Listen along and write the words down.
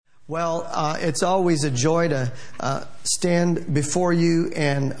Well, it's always a joy to stand before you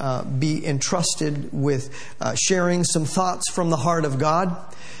and be entrusted with sharing some thoughts from the heart of God.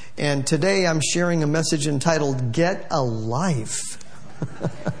 And today I'm sharing a message entitled, Get a Life.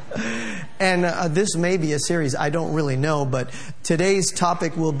 And this may be a series, I don't really know, but today's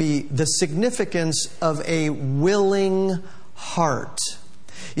topic will be the significance of a willing heart.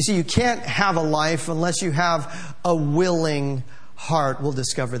 You see, you can't have a life unless you have a willing heart. We'll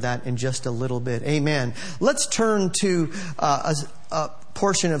discover that in just a little bit. Amen. Let's turn to a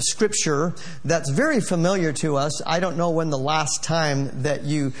portion of Scripture that's very familiar to us. I don't know when the last time that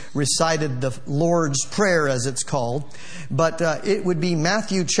you recited the Lord's Prayer, as it's called, but it would be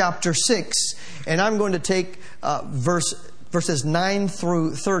Matthew chapter 6, and I'm going to take verses 9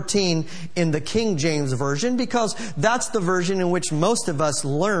 through 13 in the King James Version, because that's the version in which most of us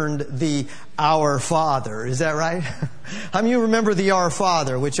learned the Our Father. Is that right? How many of you remember the Our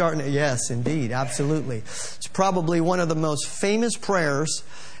Father, which are... Yes, indeed, absolutely. It's probably one of the most famous prayers,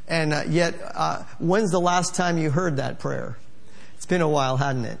 and yet, when's the last time you heard that prayer? It's been a while,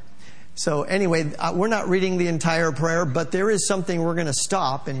 hasn't it? So anyway, we're not reading the entire prayer, but there is something we're going to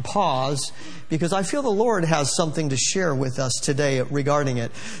stop and pause because I feel the Lord has something to share with us today regarding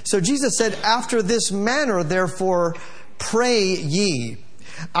it. So Jesus said, "After this manner, therefore, pray ye.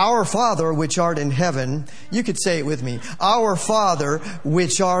 Our Father, which art in heaven," you could say it with me, "Our Father,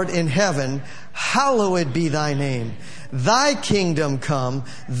 which art in heaven, hallowed be thy name. Thy kingdom come,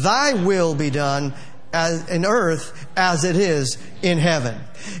 thy will be done as in earth as it is in heaven.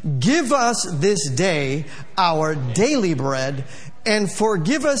 Give us this day our daily bread, and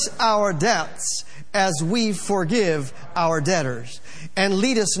forgive us our debts as we forgive our debtors. And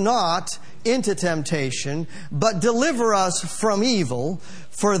lead us not into temptation, but deliver us from evil.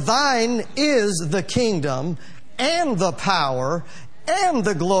 For thine is the kingdom and the power and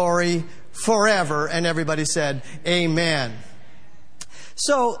the glory forever." And everybody said, Amen.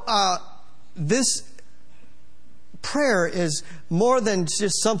 So, this prayer is more than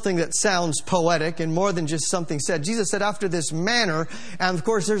just something that sounds poetic and more than just something said. Jesus said, after this manner, and of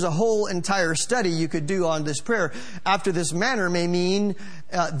course there's a whole entire study you could do on this prayer. After this manner may mean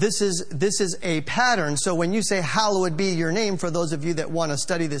this is a pattern. So when you say, hallowed be your name, for those of you that want to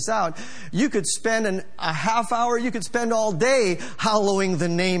study this out, you could spend a half hour, you could spend all day hallowing the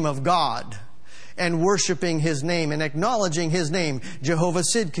name of God and worshiping His name and acknowledging His name. Jehovah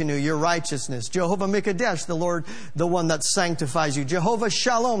Sidkenu, your righteousness. Jehovah Mikadesh, the Lord, the one that sanctifies you. Jehovah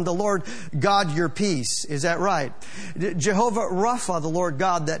Shalom, the Lord God, your peace. Is that right? Jehovah Rapha, the Lord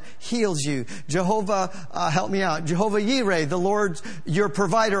God that heals you. Jehovah, help me out. Jehovah Yireh, the Lord, your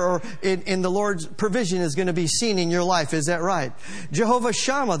provider, or in the Lord's provision is going to be seen in your life. Is that right? Jehovah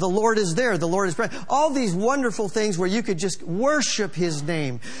Shammah, the Lord is there. The Lord is present. All these wonderful things where you could just worship His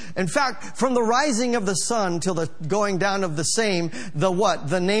name. In fact, from the rising of the sun till the going down of the same,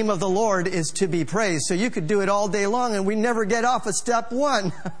 the name of the Lord is to be praised. So you could do it all day long and we never get off of step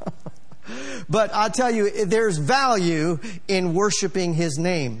one. But I tell you, there's value in worshiping His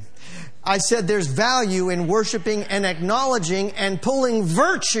name. I said there's value in worshiping and acknowledging and pulling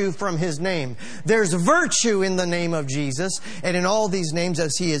virtue from His name. There's virtue in the name of Jesus and in all these names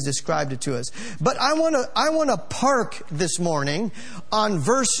as He has described it to us. But I want to park this morning on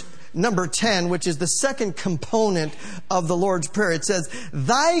verse number 10, which is the second component of the Lord's Prayer. It says,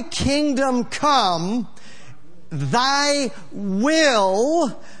 "Thy kingdom come, thy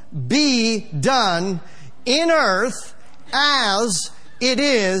will be done in earth as it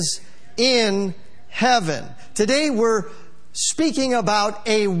is in heaven." Today we're speaking about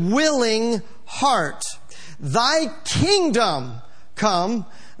a willing heart. Thy kingdom come,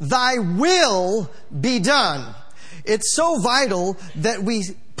 thy will be done. It's so vital that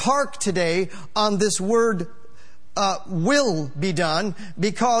we park today on this word will be done,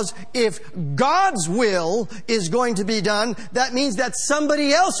 because if God's will is going to be done, that means that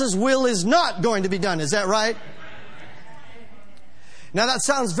somebody else's will is not going to be done. Is that right? Now that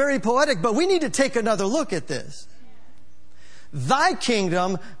sounds very poetic, but we need to take another look at this. Thy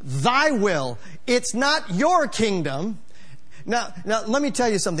kingdom, thy will. It's not your kingdom. Now let me tell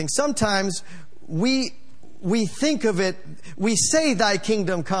you something. Sometimes we think of it, we say thy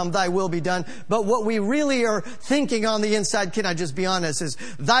kingdom come, thy will be done, but what we really are thinking on the inside, can I just be honest, is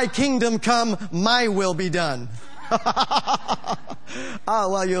thy kingdom come, my will be done.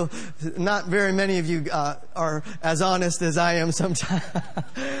 Well, not very many of you are as honest as I am sometimes.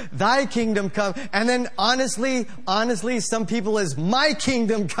 Thy kingdom come. And then honestly, some people is my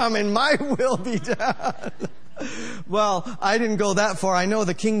kingdom come and my will be done. Well, I didn't go that far. I know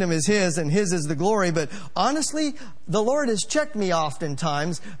the kingdom is His and His is the glory. But honestly, the Lord has checked me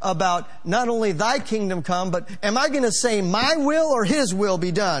oftentimes about not only Thy kingdom come, but am I going to say my will or His will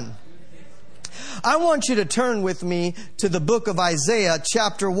be done? I want you to turn with me to the book of Isaiah,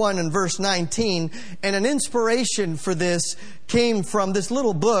 chapter 1 and verse 19. And an inspiration for this came from this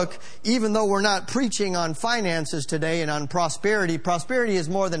little book, even though we're not preaching on finances today and on prosperity. Prosperity is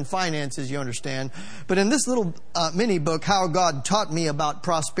more than finances, you understand. But in this little mini book, How God Taught Me About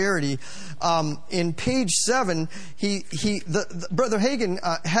Prosperity, in page 7, Brother Hagin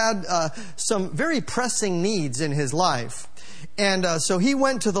had some very pressing needs in his life. And so he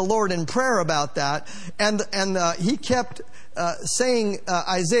went to the Lord in prayer about that, and he kept saying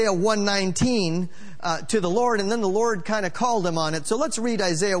Isaiah 1:19 to the Lord, and then the Lord kind of called him on it. So let's read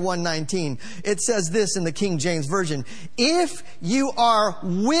Isaiah 1:19. It says this in the King James Version: "If you are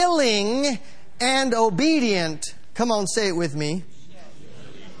willing and obedient," come on, say it with me.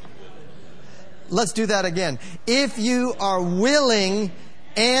 Let's do that again. "If you are willing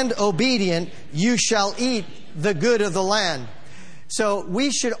and obedient, you shall eat the good of the land." So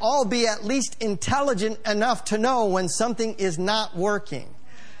we should all be at least intelligent enough to know when something is not working.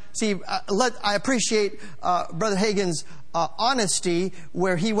 See, I appreciate Brother Hagin's honesty,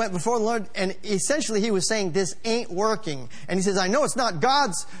 where he went before the Lord, and essentially he was saying, this ain't working. And he says, I know it's not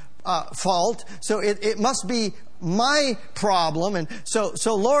God's fault, so it must be my problem. And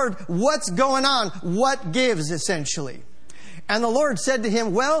so Lord, what's going on? What gives, essentially? And the Lord said to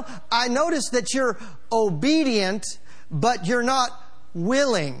him, well, I noticed that you're obedient, but you're not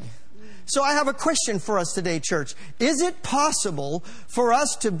willing. So I have a question for us today, church. Is it possible for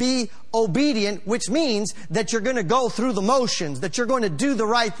us to be obedient, which means that you're going to go through the motions, that you're going to do the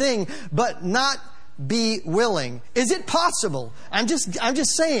right thing, but not be willing? Is it possible? I'm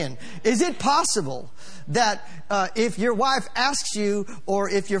just saying, is it possible that if your wife asks you, or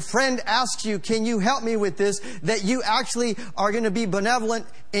if your friend asks you, can you help me with this, that you actually are going to be benevolent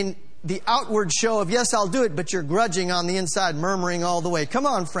in the outward show of, yes, I'll do it, but you're grudging on the inside, murmuring all the way? Come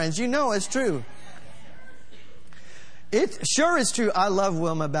on, friends, you know it's true. It sure is true. I love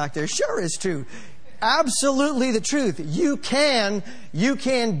Wilma back there. Sure is true. Absolutely the truth. You can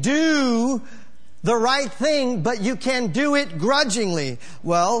do the right thing, but you can do it grudgingly.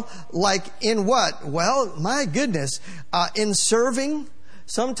 Well, like in what? Well, my goodness, in serving.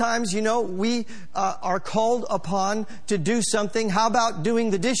 Sometimes, we are called upon to do something. How about doing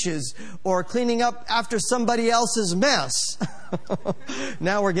the dishes or cleaning up after somebody else's mess?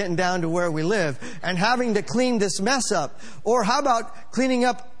 Now we're getting down to where we live and having to clean this mess up. Or how about cleaning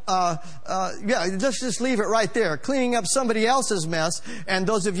up let's just leave it right there. Cleaning up somebody else's mess. And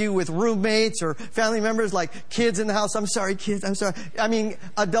those of you with roommates or family members, like kids in the house, I'm sorry, kids, I'm sorry. I mean,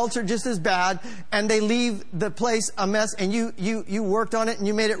 adults are just as bad, and they leave the place a mess, and you worked on it and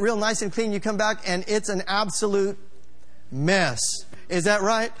you made it real nice and clean. You come back and it's an absolute mess. Is that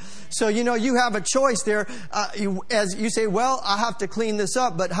right? So, you have a choice there. As you say, well, I have to clean this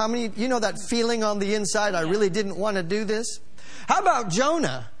up. But how many, that feeling on the inside, I really didn't want to do this? How about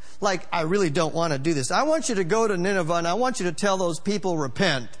Jonah? Like, I really don't want to do this. I want you to go to Nineveh and I want you to tell those people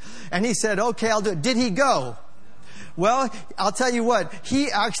repent. And he said, okay, I'll do it. Did he go? Well, I'll tell you what, he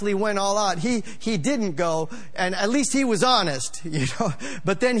actually went all out. He didn't go, and at least he was honest,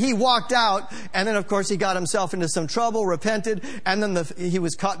 But then he walked out, and then of course he got himself into some trouble, repented, and then he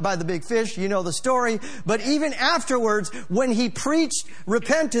was caught by the big fish. You know the story. But even afterwards, when he preached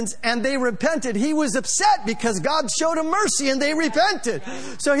repentance and they repented, he was upset because God showed him mercy and they repented.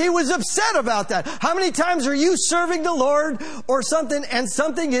 So he was upset about that. How many times are you serving the Lord or something, and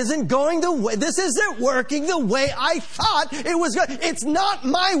something isn't going the way, this isn't working the way I thought it was good? It's not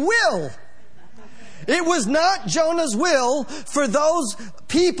my will. It was not Jonah's will for those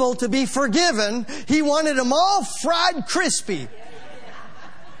people to be forgiven. He wanted them all fried crispy.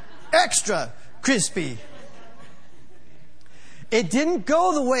 Extra crispy. It didn't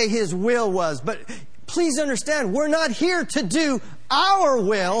go the way his will was. But please understand, we're not here to do our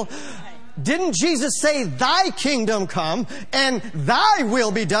will. Didn't Jesus say, thy kingdom come and thy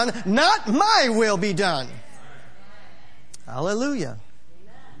will be done, not my will be done? Hallelujah.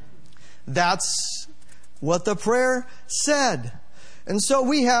 That's what the prayer said. And so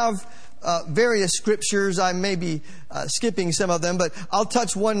we have various scriptures. I may be skipping some of them, but I'll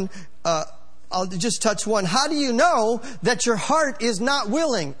touch one. I'll just touch one. How do you know that your heart is not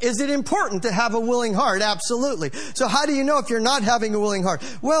willing? Is it important to have a willing heart? Absolutely. So how do you know if you're not having a willing heart?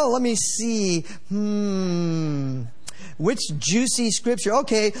 Well, let me see. Which juicy scripture?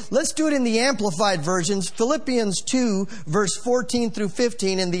 Okay, let's do it in the Amplified versions. Philippians 2, verse 14 through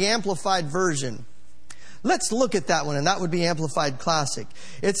 15 in the Amplified version. Let's look at that one, and that would be Amplified Classic.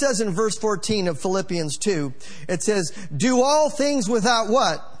 It says in verse 14 of Philippians 2, it says, do all things without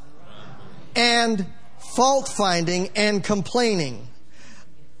what? And fault finding and complaining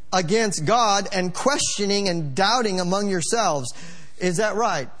against God and questioning and doubting among yourselves. Is that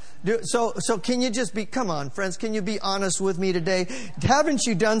right? So can you just be, come on, friends, can you be honest with me today? Haven't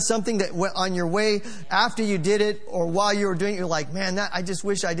you done something that on your way after you did it or while you were doing it, you're like, man, I just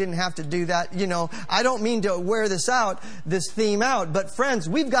wish I didn't have to do that. You know, I don't mean to wear this theme out, but friends,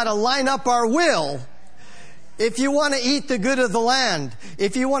 we've got to line up our will. If you want to eat the good of the land,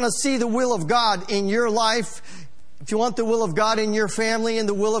 if you want to see the will of God in your life, if you want the will of God in your family and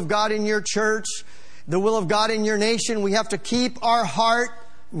the will of God in your church, the will of God in your nation, we have to keep our heart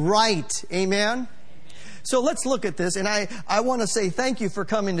right. Amen? So let's look at this. And I want to say thank you for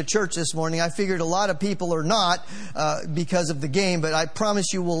coming to church this morning. I figured a lot of people are not because of the game, but I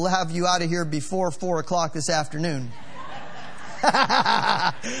promise you we'll have you out of here before 4 o'clock this afternoon.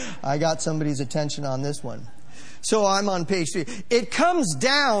 I got somebody's attention on this one. So I'm on page 3. It comes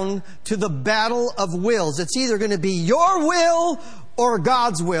down to the battle of wills. It's either going to be your will or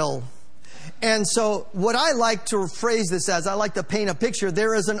God's will. And so what I like to phrase this as, I like to paint a picture.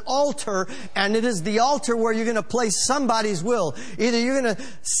 There is an altar, and it is the altar where you're going to place somebody's will. Either you're going to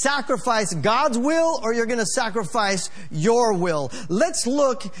sacrifice God's will or you're going to sacrifice your will. Let's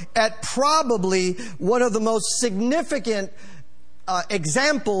look at probably one of the most significant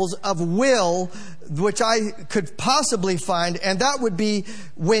examples of will which I could possibly find, and that would be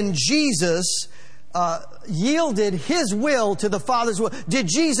when Jesus yielded His will to the Father's will. Did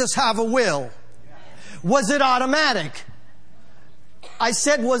Jesus have a will? Was it automatic? I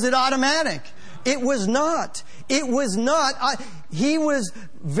said, was it automatic? It was not. It was not. He was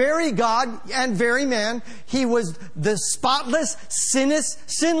very God and very man. He was the spotless,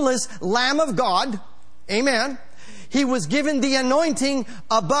 sinless Lamb of God. Amen. He was given the anointing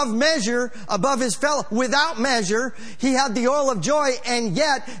above measure, above his fellow, without measure. He had the oil of joy, and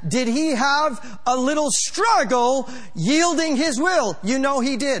yet did he have a little struggle yielding his will? You know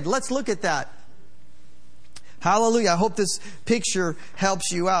he did. Let's look at that. Hallelujah. I hope this picture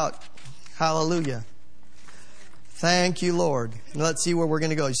helps you out. Hallelujah. Thank you, Lord. Let's see where we're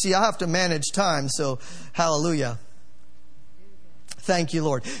going to go. You see, I have to manage time, so hallelujah. Thank you,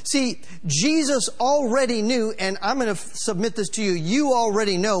 Lord. See, Jesus already knew, and I'm going to submit this to you. You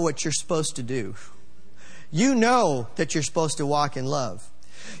already know what you're supposed to do. You know that you're supposed to walk in love.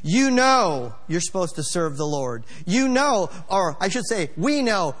 You know you're supposed to serve the Lord. You know, or I should say, we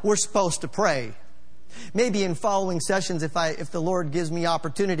know we're supposed to pray. Maybe in following sessions, if the Lord gives me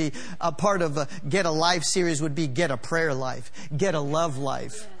opportunity, a part of a Get a Life series would be Get a Prayer Life, Get a Love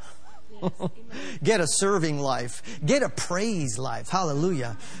Life. Get a serving life. Get a praise life.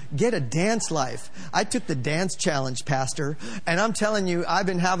 Hallelujah. Get a dance life. I took the dance challenge, Pastor, and I'm telling you, I've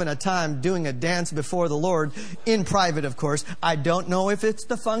been having a time doing a dance before the Lord, in private, of course. I don't know if it's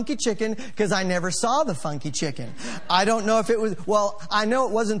the funky chicken, because I never saw the funky chicken. I don't know if it was, well, I know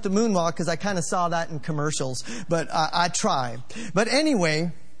it wasn't the moonwalk, because I kind of saw that in commercials, but I try. But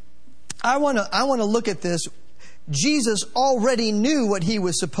anyway, I want to look at this. Jesus already knew what he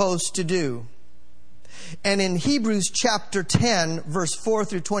was supposed to do. And in Hebrews chapter 10, verse 4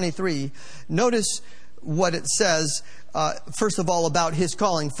 through 23, notice what it says, first of all, about his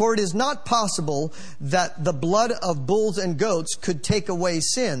calling. For it is not possible that the blood of bulls and goats could take away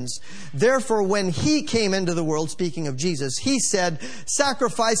sins. Therefore, when he came into the world, speaking of Jesus, he said,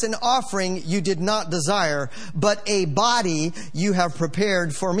 sacrifice and offering you did not desire, but a body you have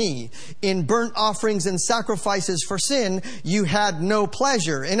prepared for me. In burnt offerings and sacrifices for sin, you had no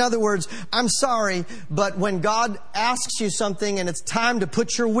pleasure. In other words, I'm sorry, but when God asks you something and it's time to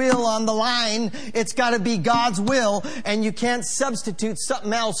put your will on the line, it's got to be God's will, and you can't substitute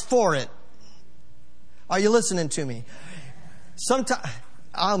something else for it. Are you listening to me? Sometimes,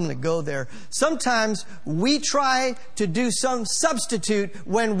 I'm going to go there. Sometimes we try to do some substitute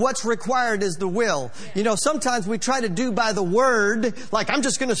when what's required is the will. You know, sometimes we try to do by the word, like I'm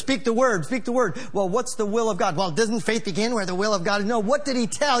just going to speak the word. Well, what's the will of God? Well, doesn't faith begin where the will of God is? No, what did he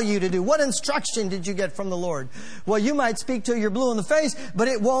tell you to do? What instruction did you get from the Lord? Well, you might speak till you're blue in the face, but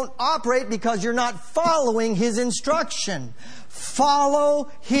it won't operate because you're not following his instruction. Follow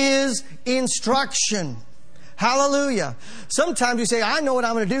his instruction. Hallelujah. Sometimes you say, I know what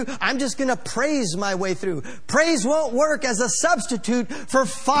I'm going to do. I'm just going to praise my way through. Praise won't work as a substitute for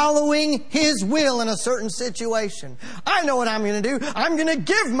following his will in a certain situation. I know what I'm going to do. I'm going to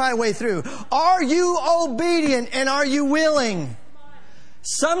give my way through. Are you obedient and are you willing?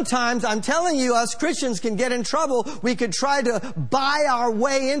 Sometimes, I'm telling you, us Christians can get in trouble. We could try to buy our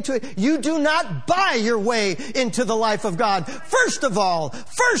way into it. You do not buy your way into the life of God. First of all,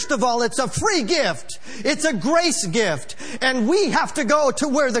 it's a free gift. It's a grace gift. And we have to go to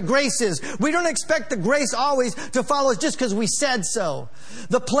where the grace is. We don't expect the grace always to follow us just because we said so.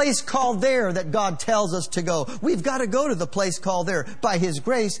 The place called there that God tells us to go. We've got to go to the place called there. By His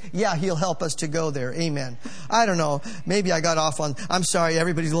grace, yeah, He'll help us to go there. Amen. I don't know. Maybe I got off on... I'm sorry.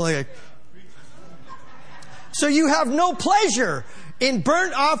 Everybody's like... So you have no pleasure in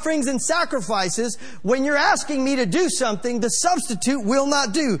burnt offerings and sacrifices. When you're asking me to do something, the substitute will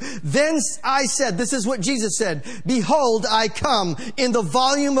not do. Then I said, this is what Jesus said, behold, I come. In the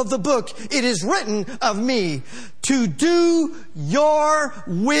volume of the book, it is written of me to do your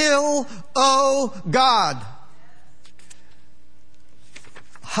will, O God.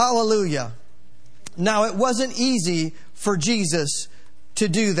 Hallelujah. Now, it wasn't easy for Jesus to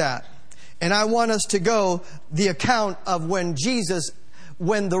do that. And I want us to go the account of when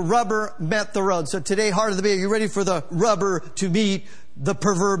the rubber met the road. So today, Heart of the Bay, are you ready for the rubber to meet the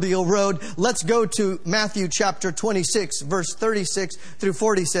proverbial road? Let's go to Matthew chapter 26, verse 36 through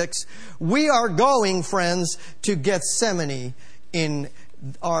 46. We are going, friends, to Gethsemane in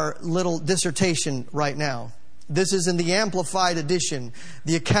our little dissertation right now. This is in the Amplified Edition,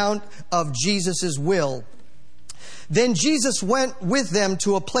 the account of Jesus' will. Then Jesus went with them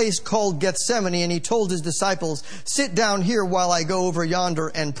to a place called Gethsemane, and He told His disciples, sit down here while I go over yonder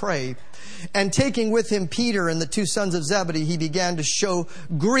and pray. And taking with Him Peter and the two sons of Zebedee, He began to show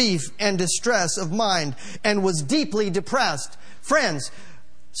grief and distress of mind and was deeply depressed. Friends,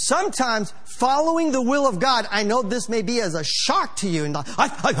 sometimes following the will of God, I know this may be as a shock to you. And I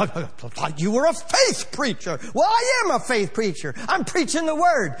thought you were a faith preacher. Well, I am a faith preacher. I'm preaching the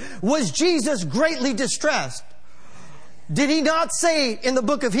Word. Was Jesus greatly distressed? Did He not say in the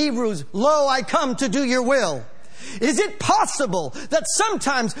book of Hebrews, lo, I come to do your will? Is it possible that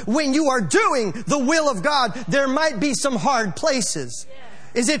sometimes when you are doing the will of God, there might be some hard places?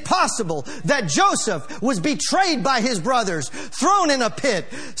 Is it possible that Joseph was betrayed by his brothers, thrown in a pit,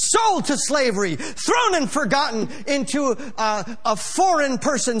 sold to slavery, thrown and forgotten into a foreign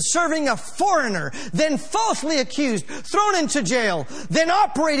person, serving a foreigner, then falsely accused, thrown into jail, then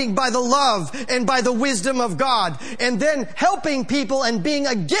operating by the love and by the wisdom of God, and then helping people and being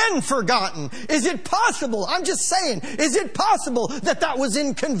again forgotten? Is it possible? I'm just saying, is it possible that that was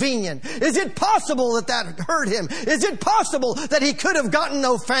inconvenient? Is it possible that that hurt him? Is it possible that he could have gotten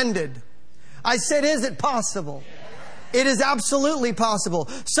offended? I said, is it possible? It is absolutely possible.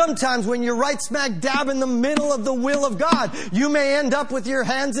 Sometimes when you're right smack dab in the middle of the will of God, you may end up with your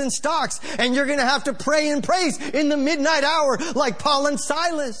hands in stocks, and you're going to have to pray and praise in the midnight hour like Paul and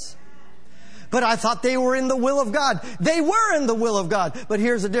Silas. But I thought they were in the will of God. They were in the will of God. But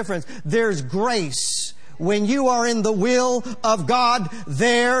here's the difference. There's grace. When you are in the will of God,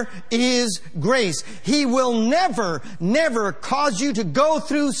 there is grace. He will never cause you to go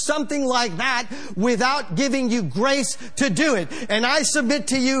through something like that without giving you grace to do it. And I submit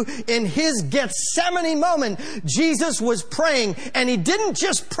to you, in His Gethsemane moment, Jesus was praying, and He didn't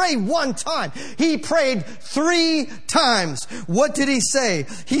just pray one time. He prayed 3 times. What did He say?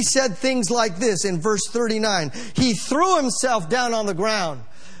 He said things like this in verse 39. He threw Himself down on the ground.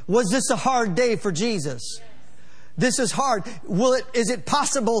 Was this a hard day for Jesus? This is hard. Is it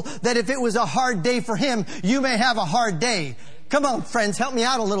possible that if it was a hard day for Him, you may have a hard day? Come on, friends, help me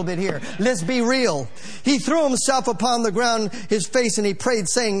out a little bit here. Let's be real. He threw Himself upon the ground, His face, and He prayed,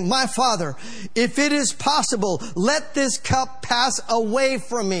 saying, my Father, if it is possible, let this cup pass away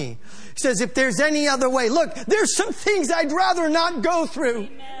from me. He says, if there's any other way, look, there's some things I'd rather not go through.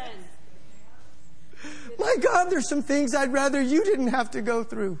 Amen. My God, there's some things I'd rather you didn't have to go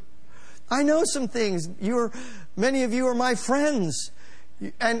through. I know some things. Many of you are my friends.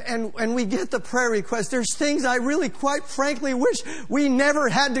 And we get the prayer request. There's things I really, quite frankly, wish we never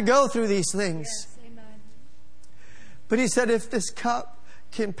had to go through these things. Yes, amen. But He said, if this cup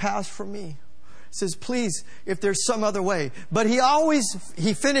can pass from me. He says, please, if there's some other way. But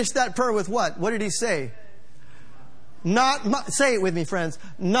He finished that prayer with what? What did He say? Say it with me, friends.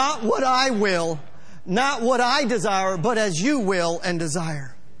 Not what I will, not what I desire, but as you will and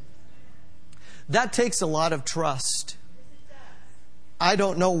desire. That takes a lot of trust. I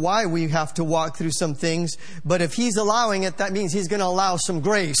don't know why we have to walk through some things, but if He's allowing it, that means He's going to allow some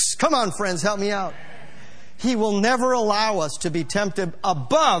grace. Come on, friends, help me out. He will never allow us to be tempted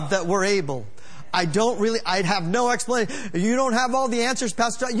above that we're able. I have no explanation. You don't have all the answers,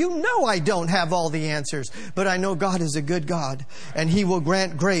 Pastor John. You know I don't have all the answers. But I know God is a good God, and He will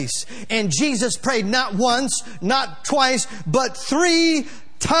grant grace. And Jesus prayed not once, not twice, but 3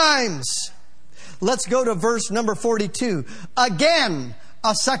 times. Let's go to verse number 42. Again,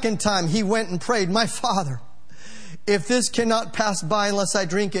 a second time, He went and prayed, my Father, if this cannot pass by unless I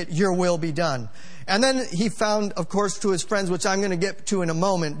drink it, your will be done. And then He found, of course, to His friends, which I'm going to get to in a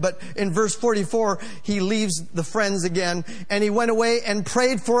moment. But in verse 44, He leaves the friends again. And He went away and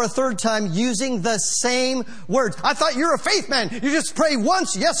prayed for a third time using the same words. I thought you're a faith man. You just pray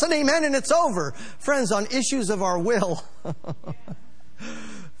once, yes and amen, and it's over. Friends, on issues of our will,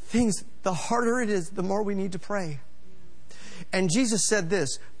 the harder it is, the more we need to pray. And Jesus said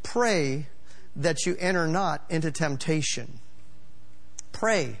this, pray that you enter not into temptation.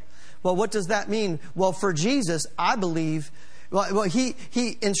 Pray. Well, what does that mean? Well, for Jesus, I believe,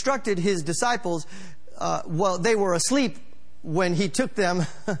 He instructed His disciples, they were asleep when He took them.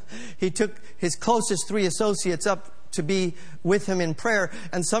 He took His closest 3 associates up to be with Him in prayer.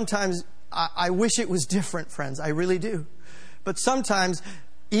 And sometimes I wish it was different, friends. I really do. But sometimes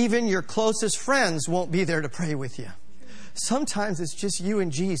even your closest friends won't be there to pray with you. Sometimes it's just you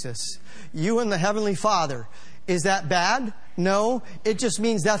and Jesus, you and the Heavenly Father. Is that bad? No. It just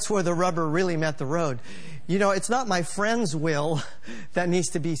means that's where the rubber really met the road. You know, it's not my friend's will that needs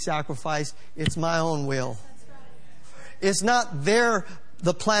to be sacrificed. It's my own will. It's not the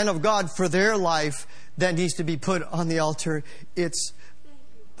plan of God for their life that needs to be put on the altar. It's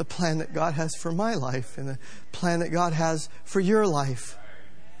the plan that God has for my life and the plan that God has for your life.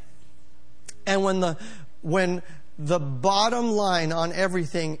 And when the bottom line on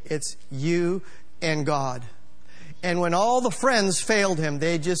everything, it's you and God. And when all the friends failed Him,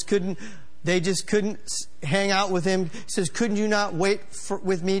 they just couldn't hang out with Him. He says, couldn't you not wait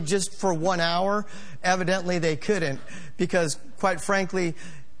with me just for 1 hour? Evidently they couldn't, because quite frankly,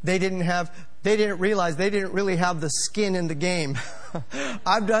 they didn't realize they didn't really have the skin in the game.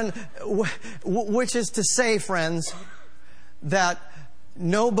 Which is to say, friends, that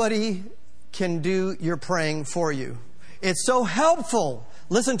nobody can do your praying for you. It's so helpful.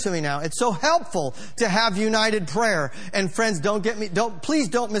 Listen to me now. It's so helpful to have united prayer. And friends, please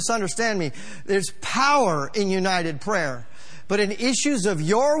don't misunderstand me. There's power in united prayer. But in issues of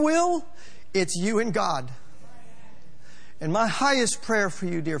your will, it's you and God. And my highest prayer for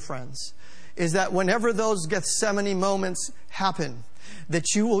you, dear friends, is that whenever those Gethsemane moments happen,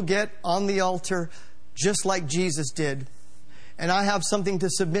 that you will get on the altar just like Jesus did. And I have something to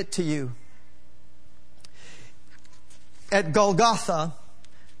submit to you. At Golgotha,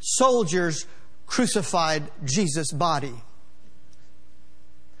 soldiers crucified Jesus' body.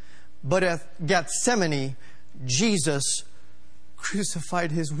 But at Gethsemane, Jesus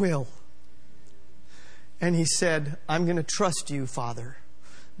crucified His will. And He said, I'm going to trust you, Father.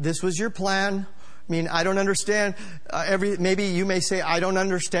 This was your plan. I mean, I don't understand maybe you may say, I don't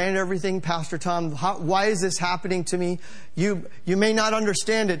understand everything, Pastor Tom. Why is this happening to me? You may not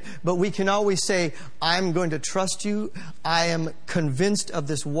understand it, but we can always say, I'm going to trust you. I am convinced of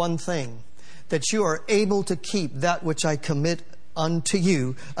this one thing, that you are able to keep that which I commit unto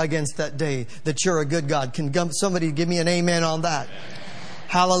you against that day, that you're a good God. Can somebody give me an amen on that? Amen.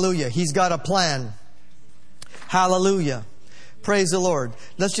 Hallelujah. He's got a plan. Hallelujah. Praise the Lord.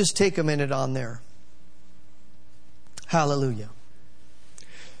 Let's just take a minute on there. Hallelujah.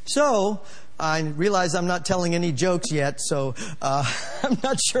 So, I realize I'm not telling any jokes yet, so I'm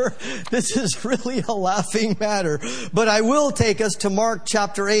not sure this is really a laughing matter. But I will take us to Mark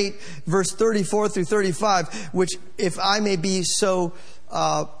chapter 8, verse 34 through 35, which, if I may be so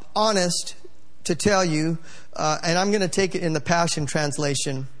honest to tell you, and I'm going to take it in the Passion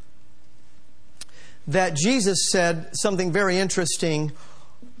Translation, that Jesus said something very interesting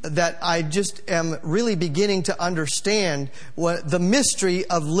that I just am really beginning to understand, the mystery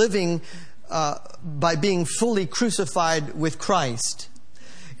of living by being fully crucified with Christ.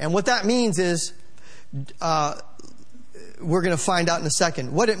 And what that means is, we're going to find out in a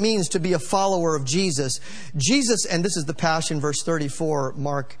second, what it means to be a follower of Jesus. Jesus, and this is the Passion, verse 34,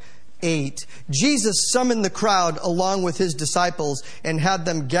 Mark 8. Jesus summoned the crowd along with His disciples and had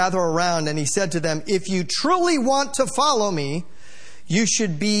them gather around, and He said to them, if you truly want to follow me, you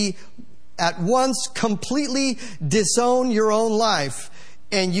should be at once completely disown your own life.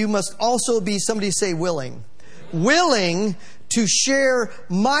 And you must also be, somebody say willing. Willing to share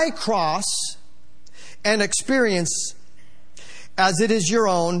my cross and experience as it is your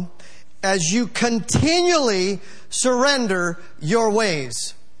own, as you continually surrender your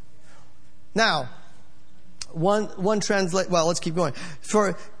ways. Now, One translate. Well, let's keep going.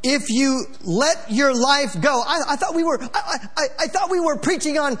 For if you let your life go, I thought we were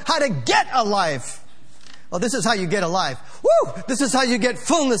preaching on how to get a life. Well, this is how you get a life. Woo! This is how you get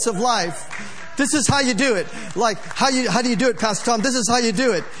fullness of life. This is how you do it. Like how do you do it, Pastor Tom? This is how you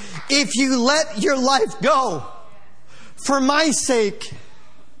do it. If you let your life go, for my sake,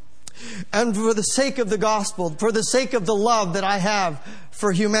 and for the sake of the gospel, for the sake of the love that I have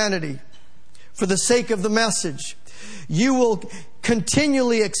for humanity, for the sake of the message, you will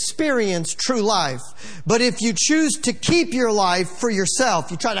continually experience true life. But if you choose to keep your life for yourself,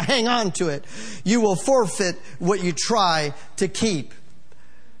 you try to hang on to it, you will forfeit what you try to keep.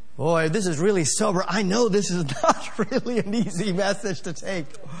 Boy, this is really sober. I know this is not really an easy message to take.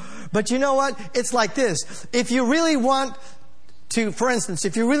 But you know what? It's like this. If you really want to, for instance,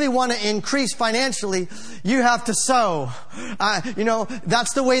 if you really want to increase financially, you have to sow.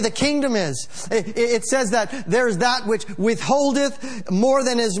 That's the way the kingdom is. It says that there's that which withholdeth more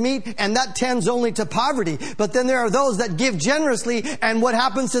than is meet, and that tends only to poverty. But then there are those that give generously, and what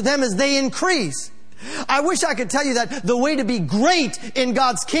happens to them is they increase. I wish I could tell you that the way to be great in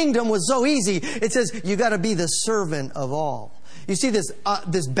God's kingdom was so easy. It says you got to be the servant of all. You see this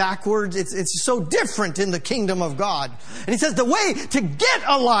backwards. It's so different in the kingdom of God. And he says the way to get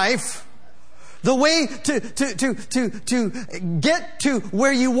a life, the way to get to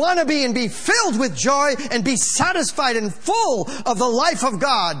where you want to be and be filled with joy and be satisfied and full of the life of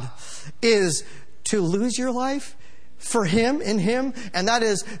God is to lose your life for Him, in Him. And that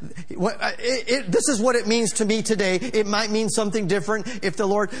is, this is what it means to me today. It might mean something different if the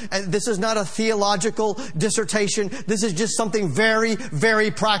Lord, this is not a theological dissertation. This is just something very, very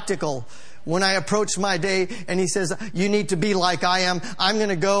practical. When I approach my day and He says, you need to be like I am, I'm going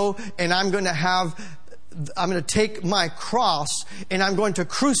to go and I'm going to take my cross and I'm going to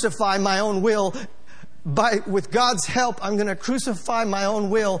crucify my own will. With God's help, I'm going to crucify my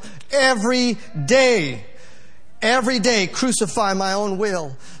own will every day. Every day crucify my own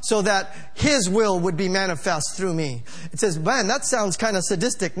will so that His will would be manifest through me. It says, man, that sounds kind of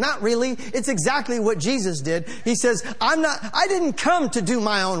sadistic. Not really. It's exactly what Jesus did. He says, I didn't come to do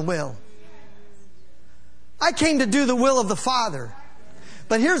my own will. I came to do the will of the Father.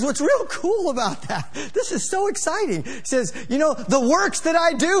 But here's what's real cool about that. This is so exciting. He says, the works that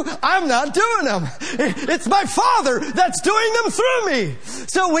I do, I'm not doing them. It's my Father that's doing them through me.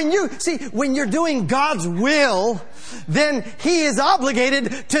 So when you're doing God's will, then He is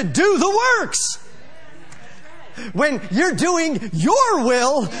obligated to do the works. When you're doing your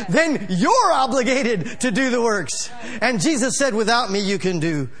will, then you're obligated to do the works. And Jesus said, without me, you can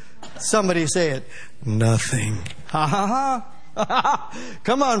do, somebody say it, nothing. Ha ha ha.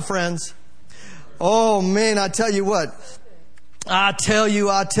 Come on, friends. Oh, man, I tell you what.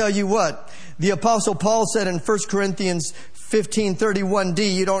 The Apostle Paul said in 1 Corinthians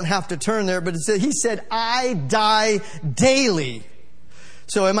 15:31d, you don't have to turn there, but he said, I die daily.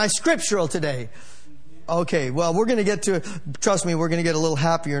 So am I scriptural today? Okay, well, we're going to get to, trust me, we're going to get a little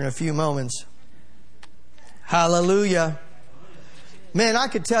happier in a few moments. Hallelujah. Man, I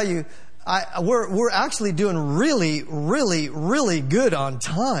could tell you, we're actually doing really, really, really good on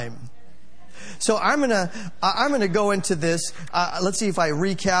time. So I'm gonna go into this. Let's see if I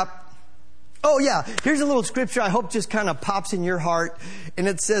recap. Oh yeah, here's a little scripture I hope just kind of pops in your heart. And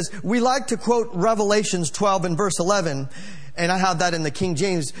it says, we like to quote Revelations 12 and verse 11. And I have that in the King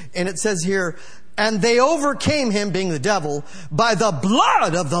James. And it says here, and they overcame him, being the devil, by the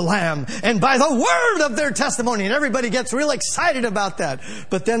blood of the Lamb and by the word of their testimony. And everybody gets real excited about that.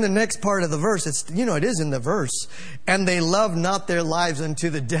 But then the next part of the verse, it is in the verse. And they loved not their lives unto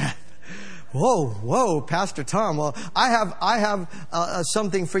the death. Whoa, Pastor Tom. Well, I have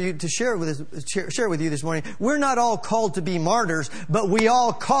something for you to share with you this morning. We're not all called to be martyrs, but we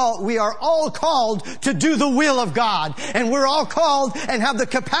are all called to do the will of God. And we're all called and have the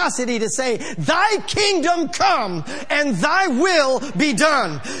capacity to say, Thy kingdom come and Thy will be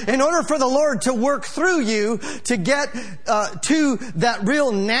done. In order for the Lord to work through you to get to that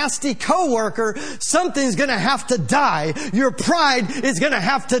real nasty coworker, something's going to have to die. Your pride is going to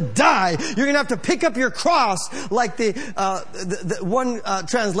have to die. You're going to have to pick up your cross, like the one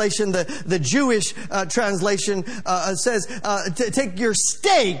translation, the Jewish translation says, to take your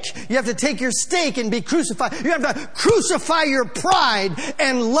stake. You have to take your stake and be crucified. You have to crucify your pride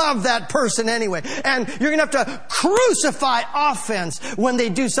and love that person anyway. And you're going to have to crucify offense when they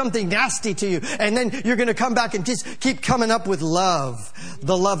do something nasty to you. And then you're going to come back and just keep coming up with love.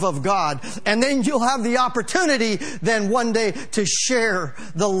 the love of God. And then you'll have the opportunity then one day to share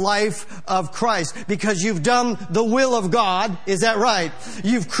the life of Christ because you've done the will of God. Is that right?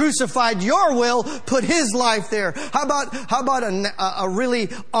 You've crucified your will, put His life there. How about a really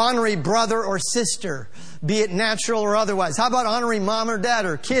ornery brother or sister? Be it natural or otherwise. How about honoring mom or dad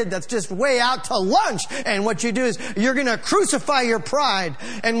or kid that's just way out to lunch? And what you do is you're going to crucify your pride.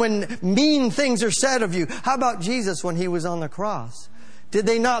 And when mean things are said of you, how about Jesus when He was on the cross? Did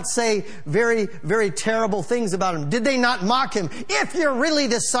they not say very, very terrible things about Him? Did they not mock Him? If you're really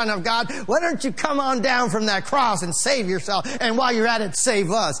the Son of God, why don't you come on down from that cross and save yourself? And while you're at it,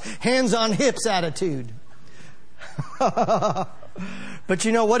 save us. Hands on hips attitude. But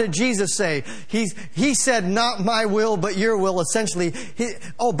you know, what did Jesus say? He said, not my will, but your will, essentially.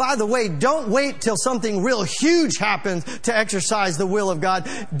 By the way, don't wait till something real huge happens to exercise the will of God.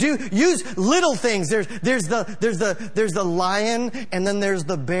 Use little things. There's the lion, and then there's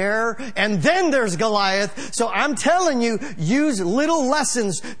the bear, and then there's Goliath. So I'm telling you, use little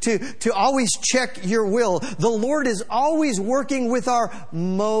lessons to always check your will. The Lord is always working with our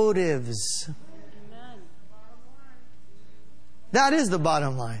motives. That is the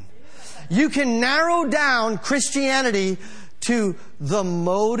bottom line. You can narrow down Christianity to the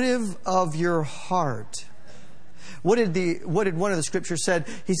motive of your heart. What did one of the scriptures said?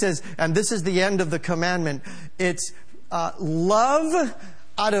 He says, and this is the end of the commandment. It's love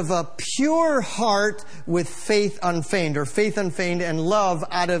out of a pure heart with faith unfeigned, or faith unfeigned and love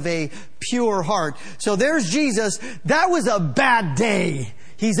out of a pure heart. So there's Jesus. That was a bad day.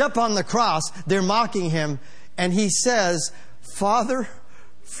 He's up on the cross. They're mocking Him. And He says, Father,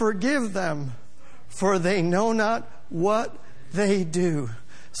 forgive them, for they know not what they do.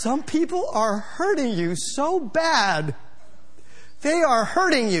 Some people are hurting you so bad. They are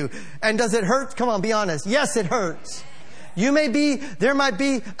hurting you. And does it hurt? Come on, be honest. Yes, it hurts. There might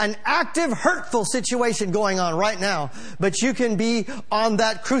be an active, hurtful situation going on right now, but you can be on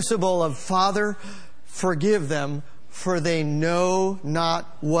that crucible of, Father, forgive them, for they know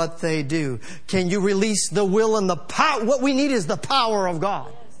not what they do. Can you release the will and the power? What we need is the power of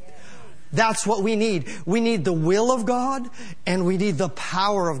God. That's what we need. We need the will of God and we need the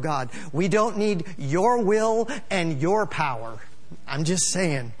power of God. We don't need your will and your power. I'm just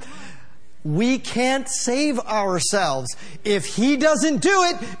saying. We can't save ourselves. If He doesn't do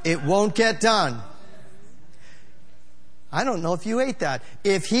it, it won't get done. I don't know if you ate that.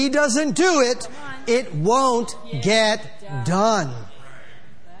 If He doesn't do it, it won't get done.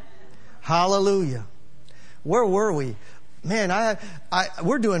 Hallelujah. Where were we? Man,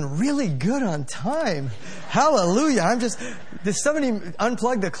 we're doing really good on time. Hallelujah. Did somebody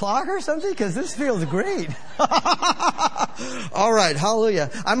unplug the clock or something? Because this feels great. All right. Hallelujah.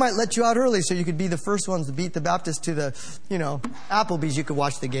 I might let you out early so you could be the first ones to beat the Baptists to the, Applebee's. You could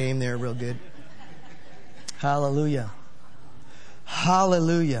watch the game there real good. Hallelujah.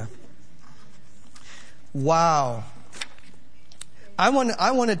 Hallelujah. Wow. I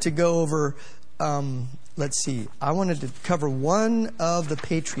wanted to go over, let's see. I wanted to cover one of the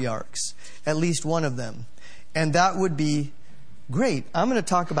patriarchs, at least one of them. And that would be great. I'm going to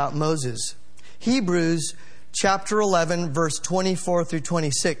talk about Moses. Hebrews chapter 11, verse 24 through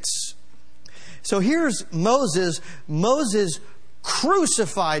 26. So here's Moses. Moses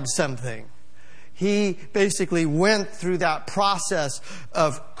crucified something. He basically went through that process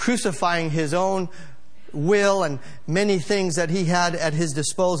of crucifying his own will and many things that he had at his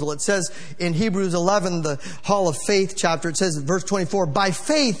disposal. It says in Hebrews 11, the Hall of Faith chapter, it says in verse 24, by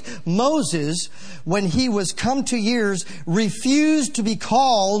faith Moses, when he was come to years, refused to be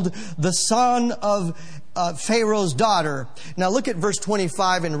called the son of Pharaoh's daughter. Now look at verse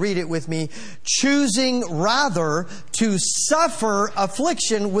 25 and read it with me. Choosing rather to suffer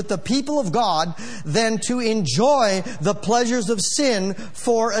affliction with the people of God than to enjoy the pleasures of sin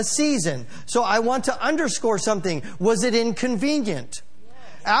for a season. So I want to underscore something. Was it inconvenient?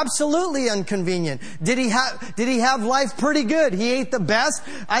 Absolutely inconvenient. Did he have life pretty good? He ate the best.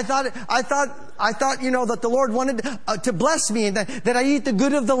 I thought, that the Lord wanted to bless me and that I eat the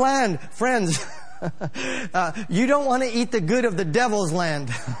good of the land. Friends, you don't want to eat the good of the devil's land.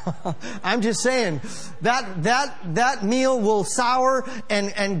 I'm just saying that meal will sour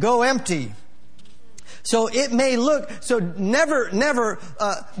and go empty. So it may look, so never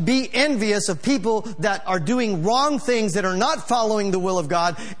be envious of people that are doing wrong things, that are not following the will of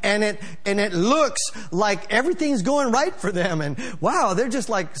God, and it looks like everything's going right for them, and wow, they're just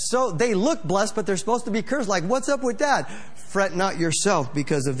like, so they look blessed, but they're supposed to be cursed. Like, what's up with that? Fret not yourself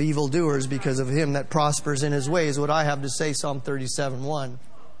because of evildoers, because of him that prospers in his ways. What I have to say, Psalm 37:1.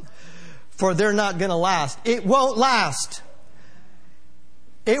 For they're not going to last. It won't last.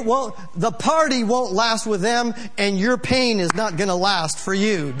 The party won't last with them, and your pain is not going to last for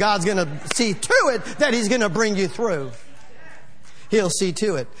you. God's going to see to it that He's going to bring you through. He'll see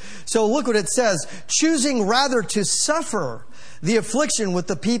to it. So look what it says. Choosing rather to suffer the affliction with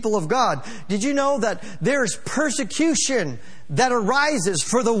the people of God. Did you know that there's persecution that arises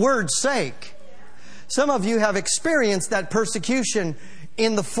for the word's sake? Some of you have experienced that persecution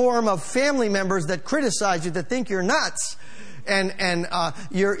in the form of family members that criticize you, that think you're nuts. And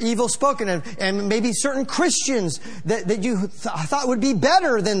you're evil spoken, and maybe certain Christians that you thought would be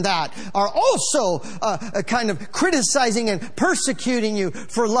better than that are also kind of criticizing and persecuting you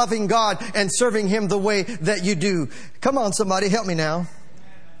for loving God and serving Him the way that you do. Come on, somebody, help me now.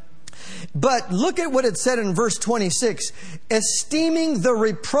 But look at what it said in verse 26. Esteeming the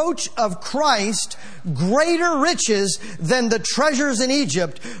reproach of Christ greater riches than the treasures in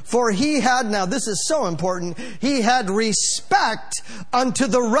Egypt, for he had, now this is so important, he had respect unto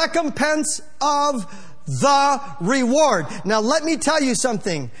the recompense of the reward. Now let me tell you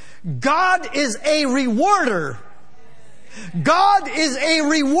something. God is a rewarder. God is a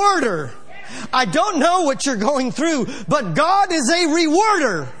rewarder. I don't know what you're going through, but God is a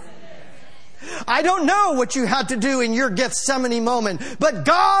rewarder. I don't know what you had to do in your Gethsemane moment, but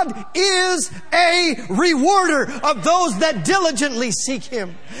God is a rewarder of those that diligently seek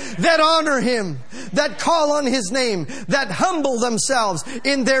Him, that honor Him, that call on His name, that humble themselves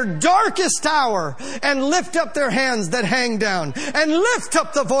in their darkest hour and lift up their hands that hang down and lift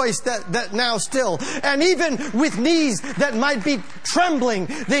up the voice that now still. And even with knees that might be trembling,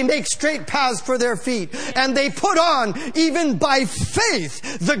 they make straight paths for their feet, and they put on, even by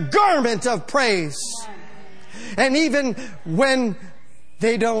faith, the garment of praise. And even when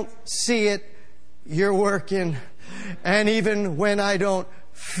they don't see it, you're working. And even when I don't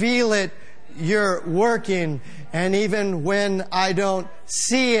feel it, you're working. And even when I don't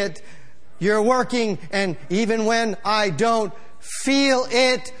see it, you're working. And even when I don't feel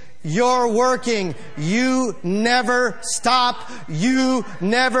it, you're working. You never stop. You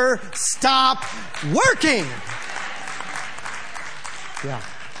never stop working. Yeah.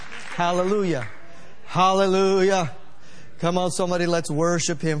 Hallelujah. Hallelujah. Come on, somebody, let's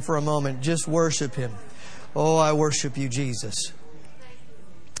worship Him for a moment. Just worship Him. Oh, I worship You, Jesus.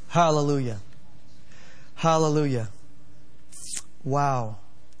 Hallelujah. Hallelujah. Wow.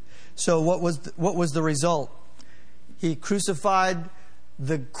 So what was the result? He crucified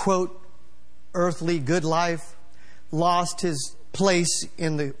the, quote, earthly good life, lost His place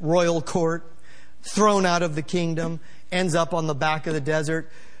in the royal court, thrown out of the kingdom, ends up on the back of the desert.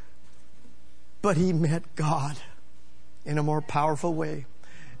 But He met God in a more powerful way.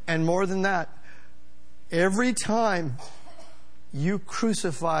 And more than that, every time you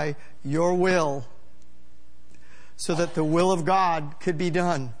crucify your will so that the will of God could be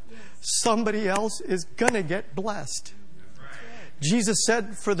done, somebody else is going to get blessed. Jesus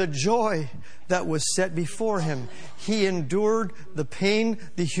said, for the joy that was set before Him, He endured the pain,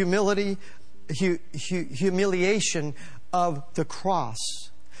 the humiliation of the cross.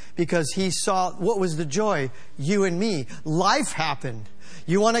 Because He saw, what was the joy? You and me. Life happened.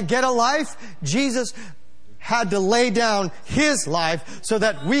 You want to get a life? Jesus had to lay down His life so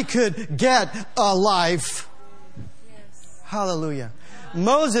that we could get a life. Yes. Hallelujah.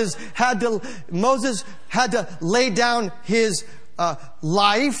 Moses had to lay down his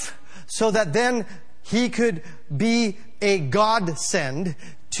life so that then he could be a godsend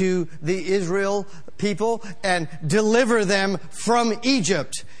to the Israel people and deliver them from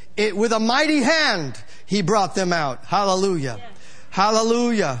Egypt. With a mighty hand, He brought them out. Hallelujah. Yes.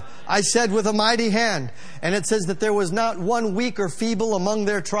 Hallelujah. I said with a mighty hand. And it says that there was not one weak or feeble among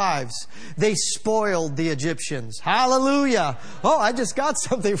their tribes. They spoiled the Egyptians. Hallelujah. Oh, I just got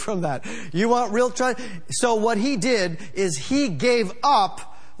something from that. You want real treasure? So what He did is He gave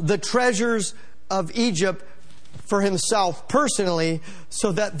up the treasures of Egypt for Himself personally,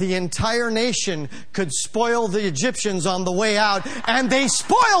 so that the entire nation could spoil the Egyptians on the way out. And they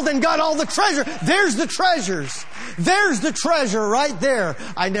spoiled and got all the treasure. There's the treasures. There's the treasure right there.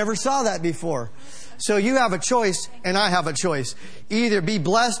 I never saw that before. So you have a choice, and I have a choice. Either be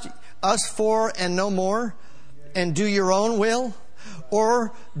blessed, us four and no more, and do your own will,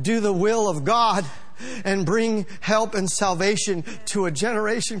 or do the will of God and bring help and salvation to a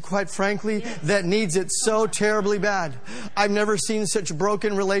generation, quite frankly, that needs it so terribly bad. I've never seen such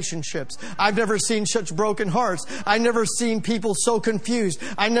broken relationships. I've never seen such broken hearts. I've never seen people so confused.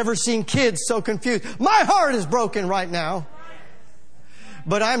 I've never seen kids so confused. My heart is broken right now.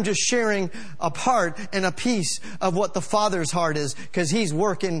 But I'm just sharing a part and a piece of what the Father's heart is, because He's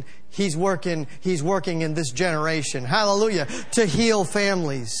working in this generation. Hallelujah. To heal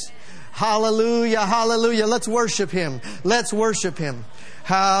families. Hallelujah. Hallelujah. Let's worship Him. Let's worship Him.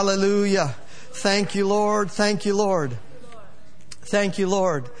 Hallelujah. Thank you, Lord. Thank you, Lord. Thank you,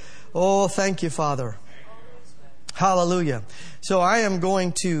 Lord. Oh, thank you, Father. Hallelujah. So I am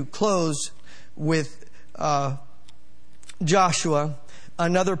going to close with Joshua,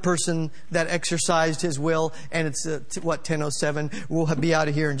 another person that exercised his will. And it's 10:07. We'll be out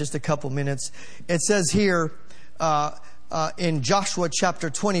of here in just a couple minutes. It says here in Joshua chapter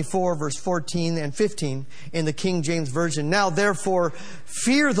 24, verse 14 and 15 in the King James Version. Now, therefore,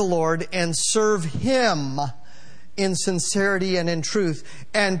 fear the Lord and serve Him in sincerity and in truth,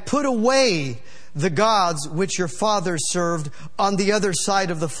 and put away the gods which your fathers served on the other side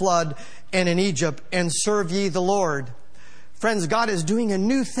of the flood and in Egypt, and serve ye the Lord. Friends, God is doing a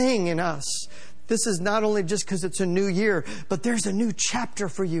new thing in us. This is not only just because it's a new year, but there's a new chapter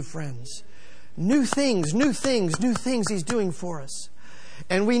for you, friends. New things He's doing for us.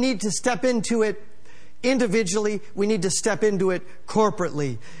 And we need to step into it individually. We need to step into it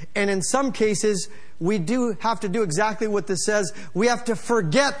corporately. And in some cases, we do have to do exactly what this says. We have to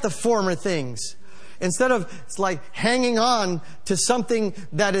forget the former things. Instead of, it's like hanging on to something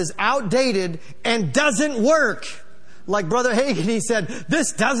that is outdated and doesn't work. Like Brother Hagin, he said,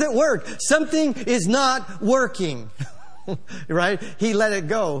 this doesn't work. Something is not working. Right? He let it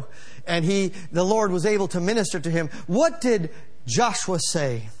go. And the Lord was able to minister to him. What did Joshua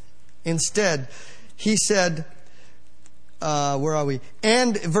say? Instead, he said, where are we?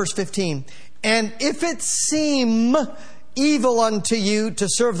 And verse 15. And if it seem evil unto you to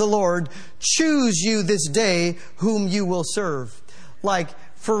serve the Lord, choose you this day whom you will serve. Like,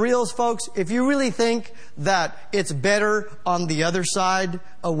 for reals, folks, if you really think that it's better on the other side,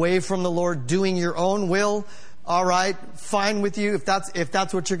 away from the Lord, doing your own will, all right, fine with you if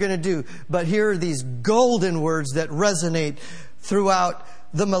that's what you're going to do. But here are these golden words that resonate throughout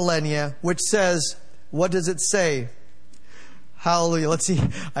the millennia, which says, what does it say? Hallelujah. Let's see.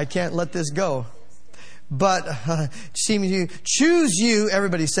 I can't let this go. But choose you,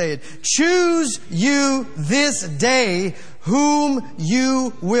 everybody say it, choose you this day whom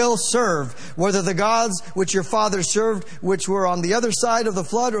you will serve, whether the gods which your fathers served, which were on the other side of the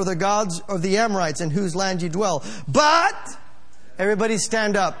flood, or the gods of the Amorites in whose land you dwell. But, everybody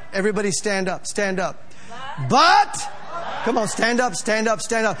stand up, everybody stand up, stand up. But, come on, stand up, stand up,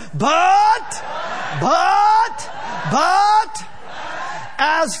 stand up. But,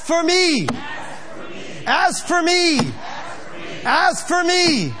 as for me, as for me, as for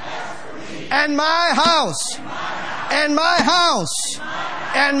me, and my house, and my house,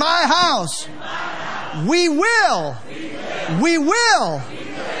 and my house, we will,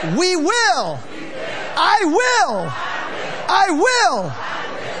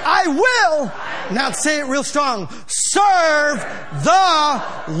 I will, now say it real strong, serve the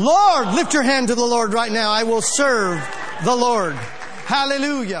Lord. Lift your hand to the Lord right now. I will serve the Lord.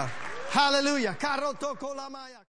 Hallelujah. Hallelujah.